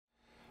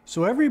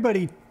So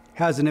everybody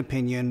has an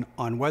opinion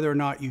on whether or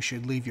not you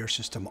should leave your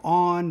system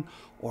on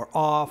or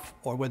off,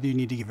 or whether you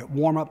need to give it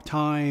warm-up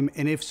time,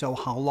 and if so,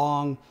 how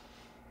long.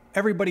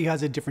 Everybody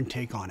has a different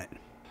take on it.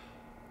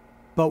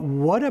 But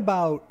what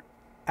about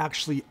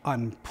actually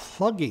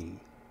unplugging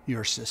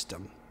your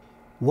system?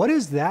 What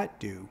does that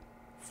do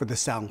for the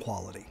sound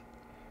quality?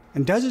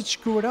 And does it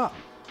screw it up?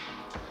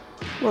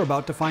 We're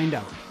about to find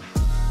out.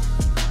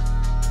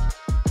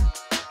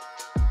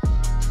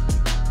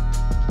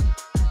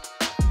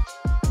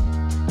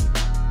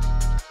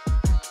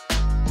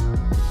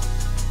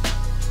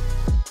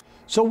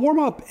 So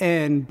warm-up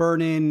and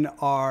burn-in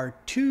are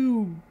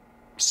two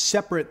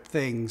separate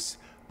things,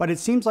 but it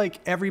seems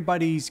like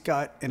everybody's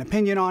got an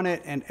opinion on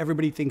it and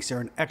everybody thinks they're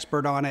an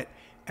expert on it.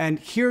 And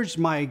here's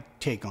my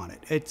take on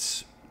it.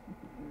 It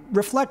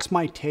reflects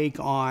my take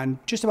on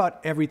just about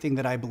everything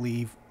that I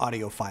believe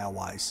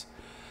audiophile-wise.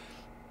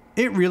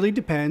 It really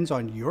depends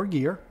on your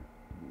gear,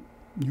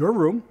 your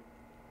room,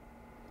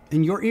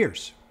 and your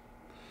ears.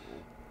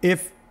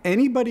 If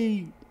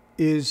anybody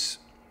is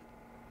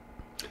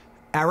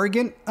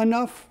arrogant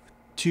enough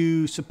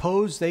to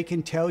suppose they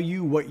can tell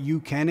you what you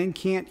can and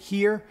can't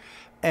hear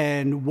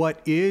and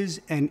what is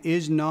and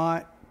is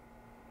not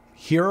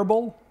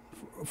hearable,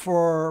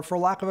 for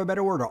lack of a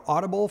better word, or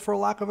audible for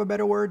lack of a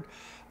better word,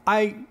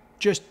 I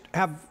just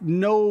have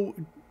no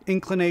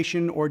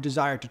inclination or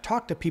desire to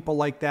talk to people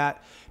like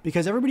that,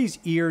 because everybody's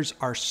ears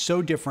are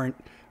so different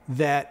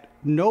that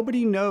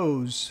nobody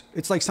knows.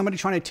 It's like somebody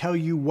trying to tell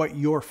you what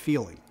you're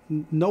feeling.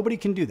 Nobody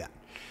can do that.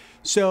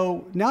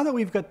 So now that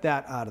we've got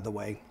that out of the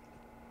way,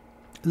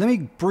 let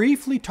me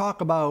briefly talk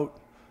about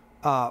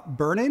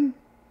burn-in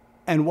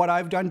and what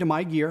I've done to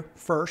my gear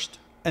first.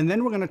 And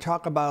then we're going to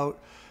talk about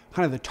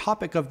kind of the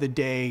topic of the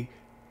day,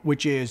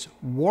 which is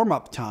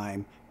warm-up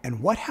time and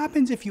what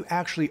happens if you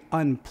actually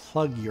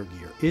unplug your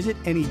gear. Is it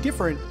any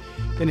different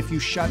than if you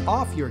shut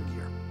off your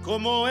gear?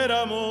 Como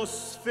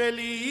éramos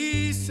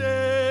felices.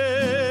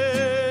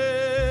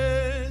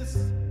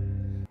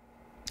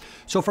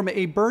 So from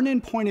a burn-in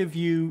point of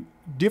view,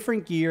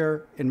 different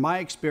gear, in my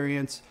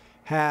experience,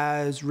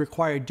 has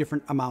required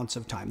different amounts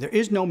of time. There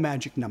is no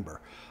magic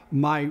number.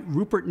 My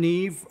Rupert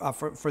Neve,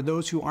 for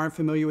those who aren't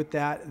familiar with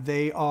that,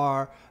 they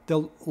are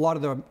a lot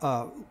of the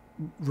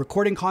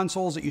recording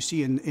consoles that you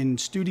see in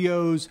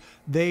studios.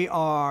 They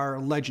are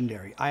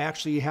legendary. I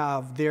actually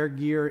have their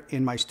gear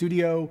in my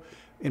studio,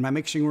 in my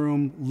mixing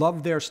room,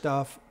 love their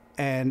stuff,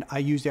 and I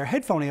use their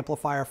headphone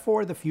amplifier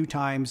for the few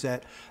times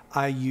that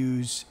I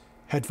use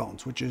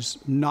headphones, which is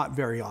not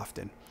very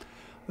often.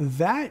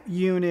 That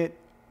unit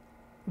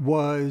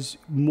was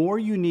more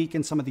unique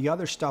in some of the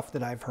other stuff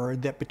that I've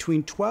heard, that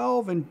between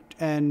 12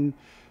 and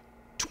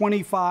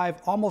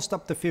 25, almost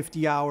up to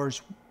 50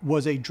 hours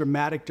was a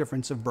dramatic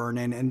difference of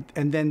burn-in,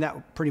 and then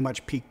that pretty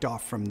much peaked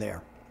off from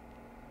there.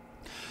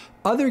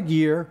 Other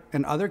gear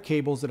and other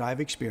cables that I've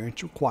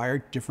experienced require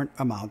different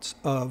amounts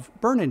of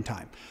burn-in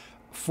time.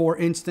 For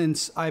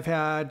instance, I've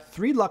had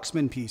 3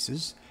 Luxman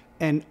pieces,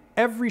 and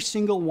every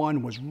single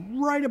one was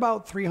right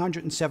about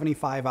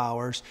 375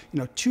 hours.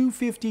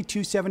 250,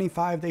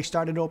 275, they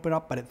started to open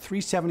up, but at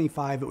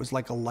 375, it was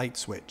like a light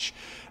switch.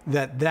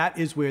 That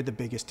is where the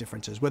biggest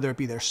difference is, whether it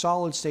be their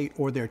solid state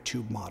or their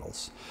tube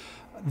models.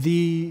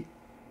 The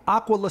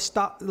Aqua La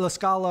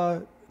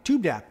Scala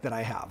tube DAC that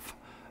I have,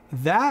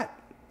 that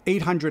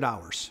 800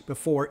 hours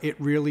before it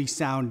really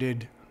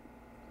sounded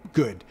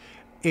good.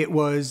 It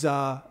was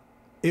a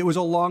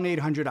long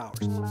 800 hours.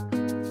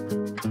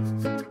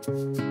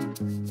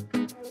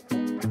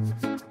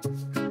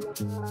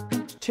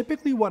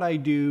 Typically what I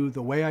do,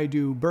 the way I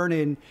do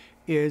burn-in,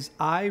 is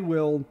I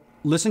will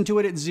listen to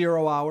it at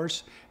 0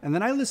 hours, and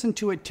then I listen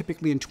to it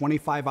typically in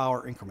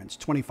 25-hour increments,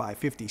 25,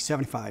 50,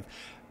 75.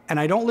 And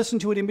I don't listen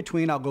to it in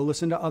between. I'll go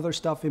listen to other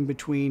stuff in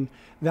between.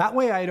 That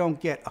way I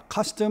don't get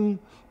accustomed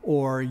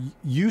or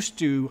used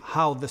to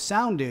how the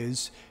sound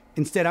is.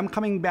 Instead, I'm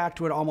coming back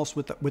to it almost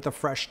with a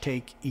fresh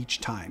take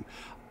each time.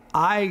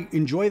 I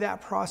enjoy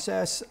that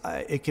process.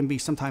 It can be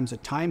sometimes a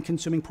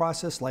time-consuming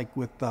process, like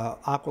with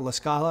Aqua La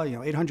Scala.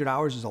 800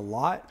 hours is a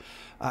lot.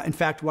 In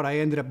fact, what I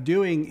ended up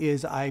doing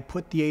is I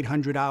put the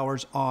 800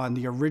 hours on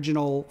the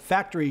original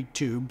factory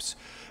tubes,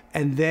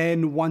 and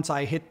then once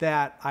I hit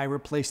that, I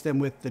replaced them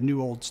with the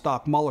new old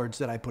stock Mullards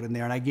that I put in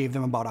there, and I gave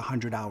them about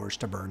 100 hours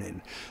to burn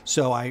in.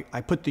 So I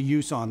put the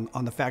use on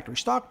the factory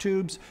stock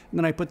tubes, and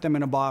then I put them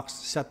in a box,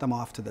 set them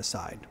off to the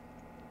side.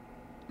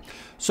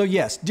 So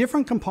yes,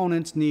 different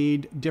components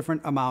need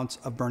different amounts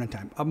of burn-in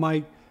time.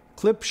 My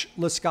Klipsch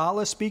La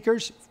Scala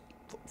speakers,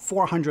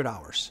 400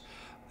 hours.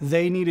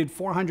 They needed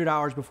 400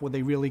 hours before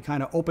they really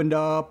kind of opened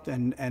up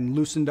and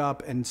loosened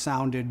up and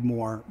sounded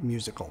more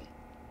musical.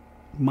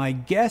 My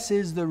guess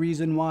is the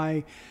reason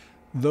why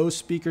those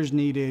speakers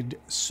needed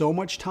so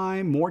much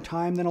time, more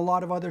time than a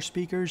lot of other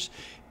speakers,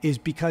 is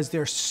because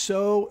they're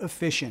so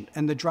efficient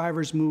and the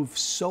drivers move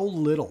so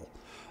little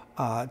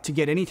to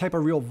get any type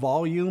of real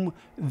volume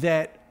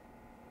that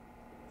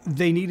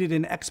they needed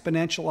an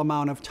exponential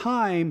amount of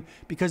time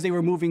because they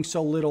were moving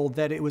so little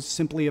that it was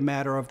simply a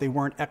matter of they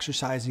weren't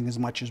exercising as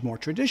much as more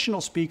traditional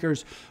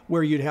speakers,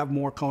 where you'd have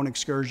more cone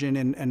excursion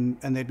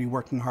and they'd be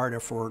working harder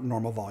for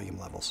normal volume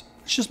levels.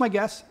 It's just my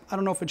guess. I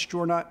don't know if it's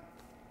true or not.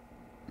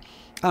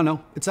 I don't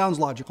know. It sounds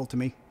logical to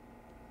me.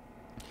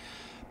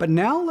 But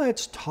now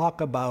let's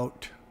talk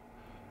about,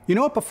 you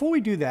know what, before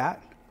we do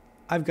that,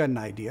 I've got an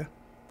idea.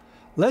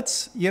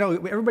 Let's,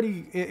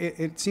 everybody,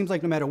 it seems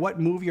like no matter what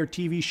movie or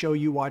TV show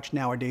you watch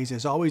nowadays,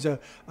 there's always a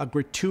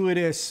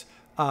gratuitous,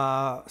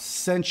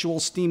 sensual,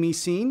 steamy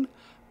scene.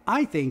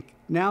 I think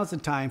now's the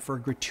time for a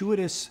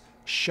gratuitous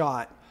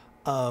shot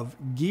of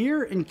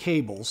gear and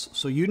cables,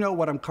 so you know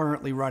what I'm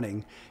currently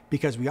running,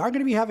 because we are going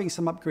to be having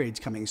some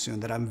upgrades coming soon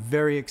that I'm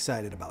very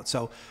excited about.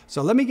 So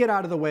let me get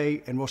out of the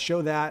way and we'll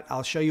show that.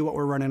 I'll show you what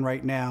we're running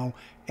right now,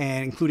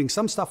 and including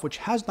some stuff which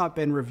has not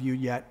been reviewed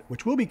yet,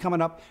 which will be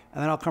coming up,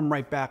 and then I'll come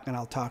right back and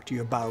I'll talk to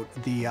you about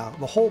the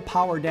whole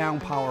power down,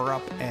 power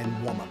up,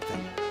 and warm up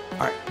thing.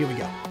 All right, here we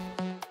go.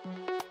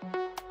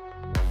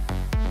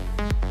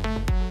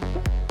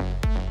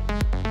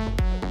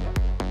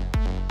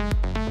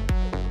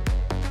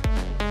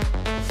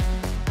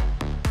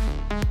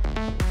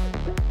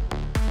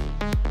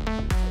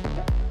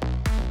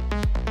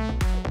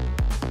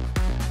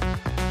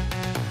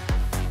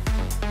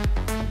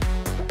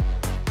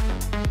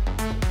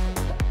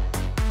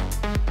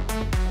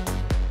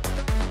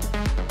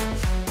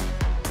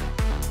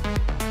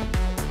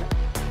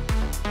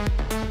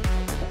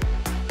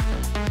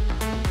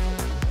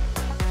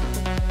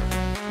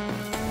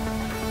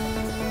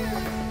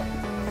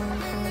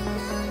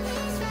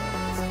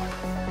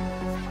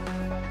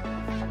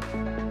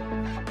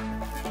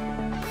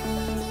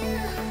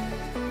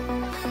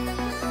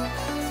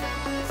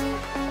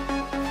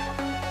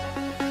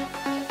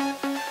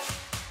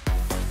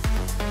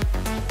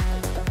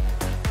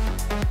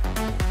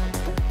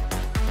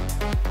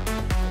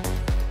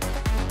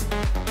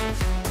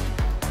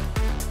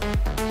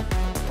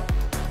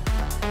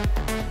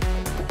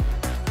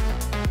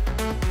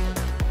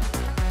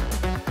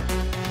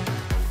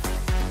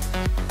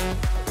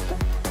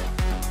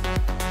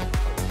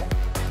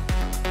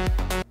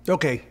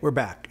 Okay, we're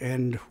back.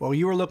 And while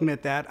you were looking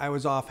at that, I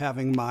was off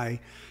having my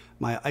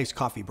iced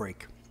coffee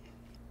break.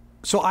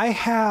 So I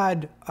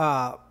had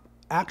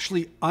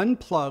actually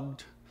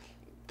unplugged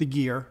the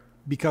gear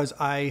because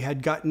I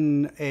had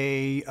gotten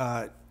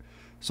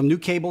some new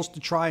cables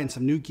to try and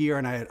some new gear,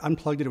 and I had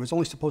unplugged it. It was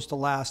only supposed to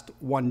last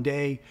one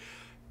day,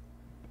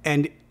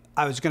 and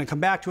I was going to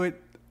come back to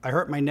it. I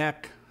hurt my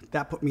neck.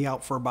 That put me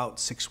out for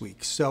about 6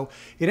 weeks. So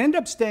it ended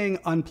up staying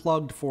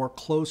unplugged for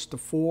close to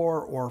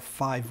 4 or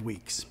 5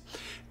 weeks.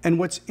 And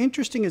what's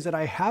interesting is that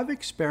I have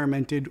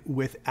experimented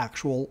with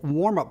actual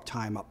warm-up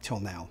time up till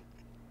now.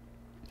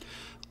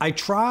 I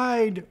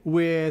tried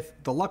with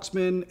the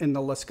Luxman and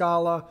the La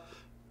Scala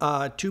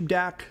tube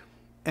DAC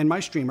and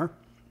my streamer.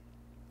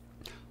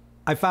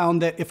 I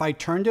found that if I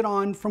turned it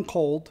on from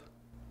cold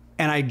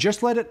and I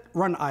just let it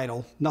run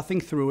idle, nothing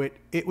through it,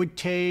 it would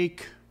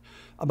take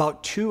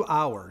about 2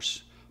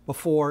 hours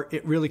before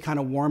it really kind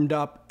of warmed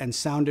up and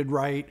sounded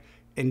right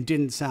and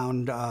didn't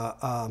sound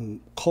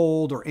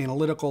cold or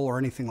analytical or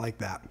anything like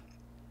that.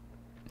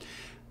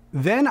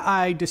 Then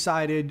I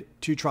decided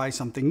to try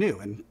something new.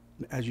 And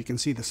as you can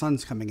see, the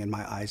sun's coming in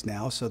my eyes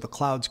now, so the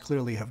clouds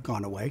clearly have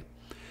gone away.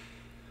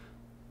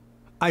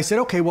 I said,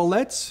 okay, well,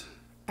 let's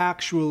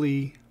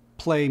actually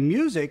play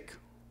music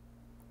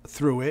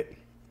through it.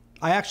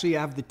 I actually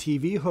have the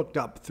TV hooked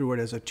up through it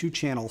as a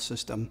 2-channel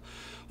system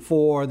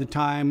for the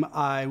time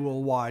I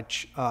will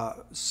watch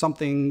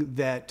something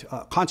that,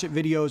 concert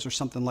videos or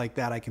something like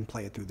that, I can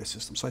play it through the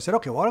system. So I said,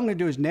 okay, what I'm going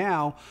to do is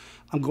now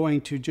I'm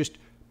going to just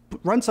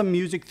run some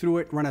music through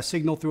it, run a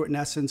signal through it in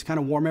essence, kind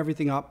of warm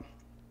everything up.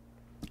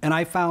 And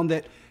I found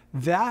that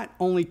that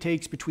only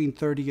takes between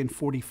 30 and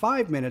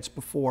 45 minutes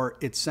before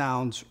it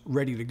sounds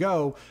ready to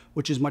go,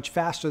 which is much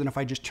faster than if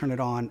I just turn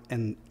it on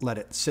and let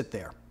it sit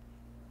there.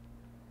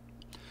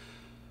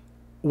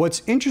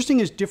 What's interesting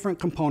is different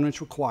components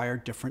require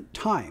different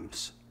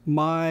times.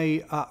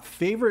 My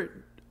favorite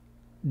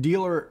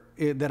dealer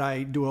that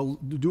I do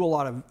a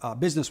lot of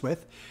business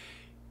with,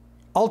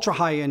 ultra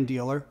high-end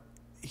dealer,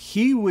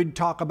 he would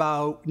talk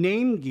about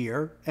name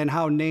gear and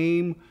how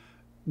name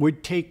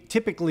would take,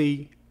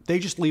 typically, they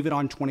just leave it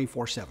on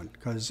 24/7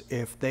 because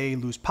if they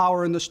lose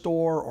power in the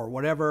store or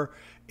whatever,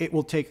 it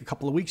will take a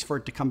couple of weeks for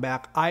it to come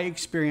back. I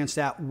experienced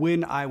that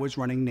when I was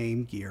running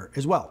name gear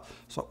as well.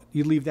 So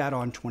you leave that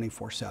on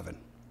 24/7.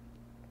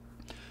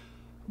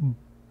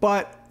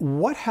 But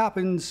what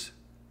happens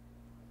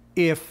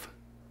if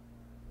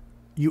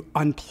you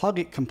unplug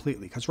it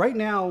completely? Because right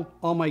now,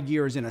 all my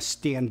gear is in a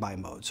standby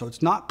mode, so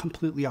it's not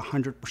completely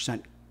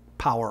 100%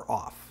 power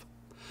off.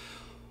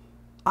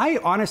 I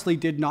honestly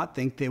did not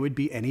think there would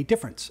be any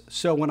difference.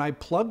 So when I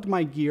plugged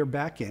my gear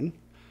back in,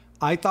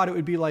 I thought it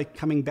would be like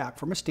coming back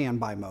from a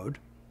standby mode.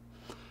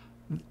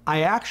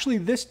 I actually,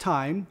 this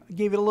time,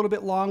 gave it a little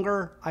bit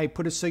longer. I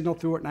put a signal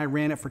through it and I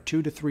ran it for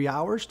 2 to 3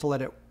 hours to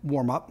let it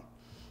warm up.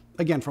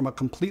 Again, from a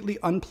completely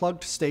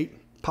unplugged state,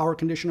 power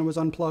conditioner was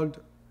unplugged.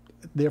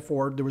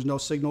 Therefore, there was no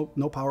signal,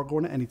 no power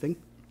going to anything.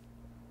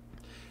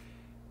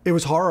 It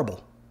was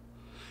horrible.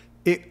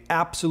 It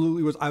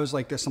absolutely was. I was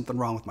like, there's something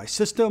wrong with my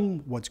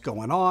system. What's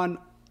going on?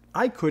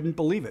 I couldn't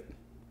believe it.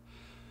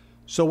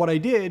 So what I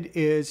did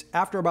is,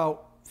 after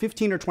about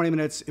 15 or 20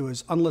 minutes, it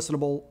was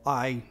unlistenable.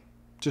 I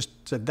just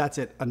said, that's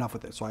it, enough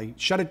with it. So I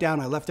shut it down.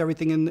 I left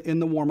everything in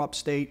the warm-up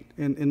state,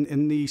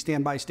 in the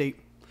standby state.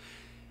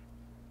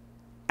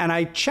 And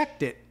I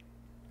checked it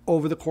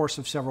over the course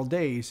of several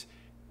days.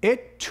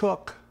 It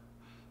took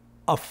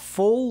a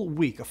full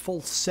week, a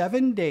full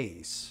 7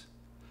 days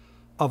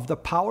of the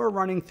power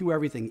running through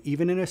everything,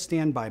 even in a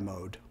standby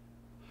mode,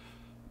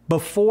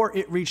 before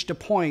it reached a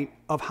point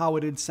of how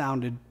it had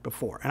sounded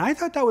before. And I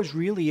thought that was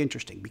really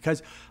interesting,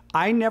 because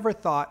I never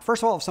thought,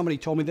 first of all, if somebody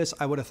told me this,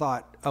 I would have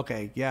thought,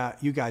 okay, yeah,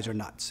 you guys are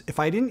nuts. If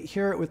I didn't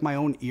hear it with my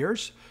own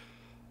ears,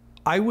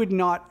 I would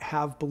not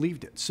have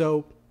believed it.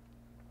 So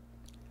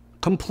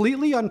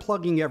completely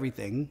unplugging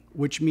everything,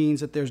 which means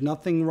that there's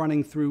nothing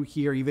running through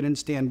here, even in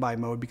standby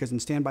mode, because in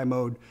standby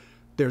mode,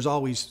 there's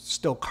always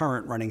still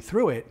current running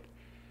through it.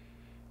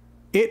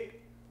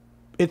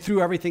 It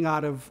threw everything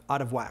out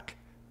of whack.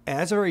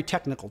 As a very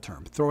technical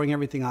term, throwing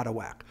everything out of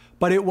whack.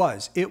 But it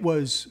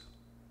was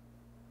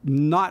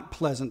not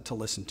pleasant to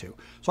listen to.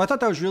 So I thought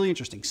that was really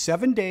interesting.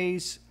 7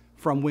 days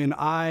from when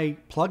I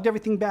plugged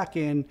everything back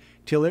in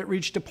till it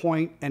reached a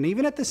point, and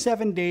even at the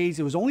 7 days,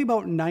 it was only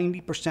about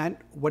 90%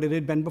 what it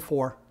had been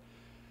before.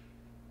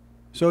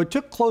 So it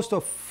took close to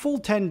a full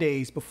 10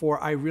 days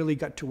before I really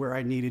got to where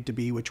I needed to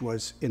be, which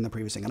was in the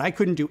previous thing. And I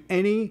couldn't do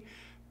any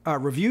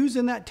reviews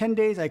in that 10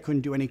 days. I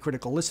couldn't do any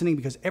critical listening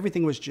because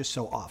everything was just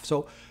so off.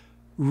 So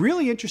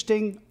really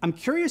interesting. I'm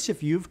curious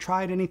if you've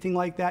tried anything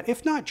like that.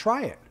 If not,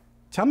 try it.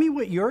 Tell me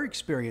what your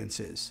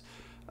experience is.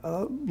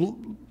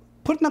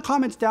 Put in the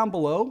comments down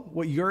below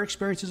what your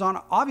experience is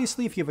on.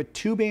 Obviously, if you have a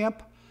tube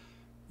amp,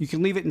 you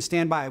can leave it in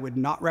standby. I would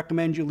not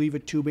recommend you leave a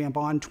tube amp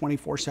on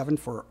 24/7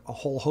 for a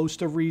whole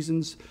host of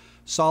reasons.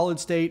 Solid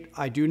state,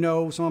 I do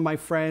know some of my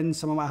friends,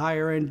 some of my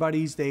higher end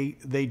buddies,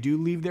 they do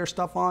leave their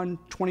stuff on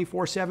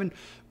 24/7.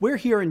 We're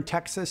here in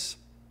Texas.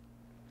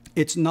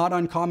 It's not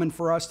uncommon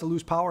for us to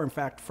lose power. In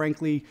fact,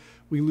 frankly,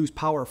 we lose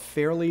power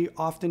fairly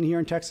often here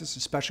in Texas,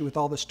 especially with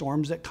all the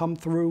storms that come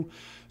through.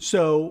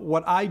 So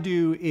what I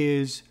do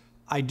is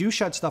I do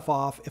shut stuff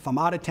off. If I'm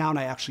out of town,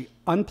 I actually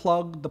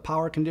unplug the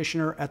power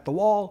conditioner at the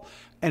wall.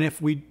 And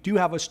if we do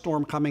have a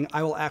storm coming,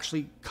 I will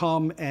actually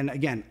come and,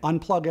 again,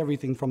 unplug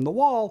everything from the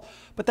wall.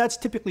 But that's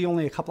typically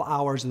only a couple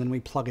hours, and then we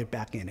plug it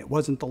back in. It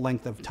wasn't the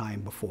length of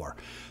time before.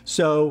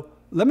 So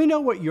let me know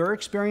what your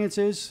experience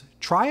is.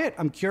 Try it.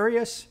 I'm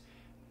curious.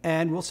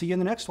 And we'll see you in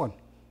the next one.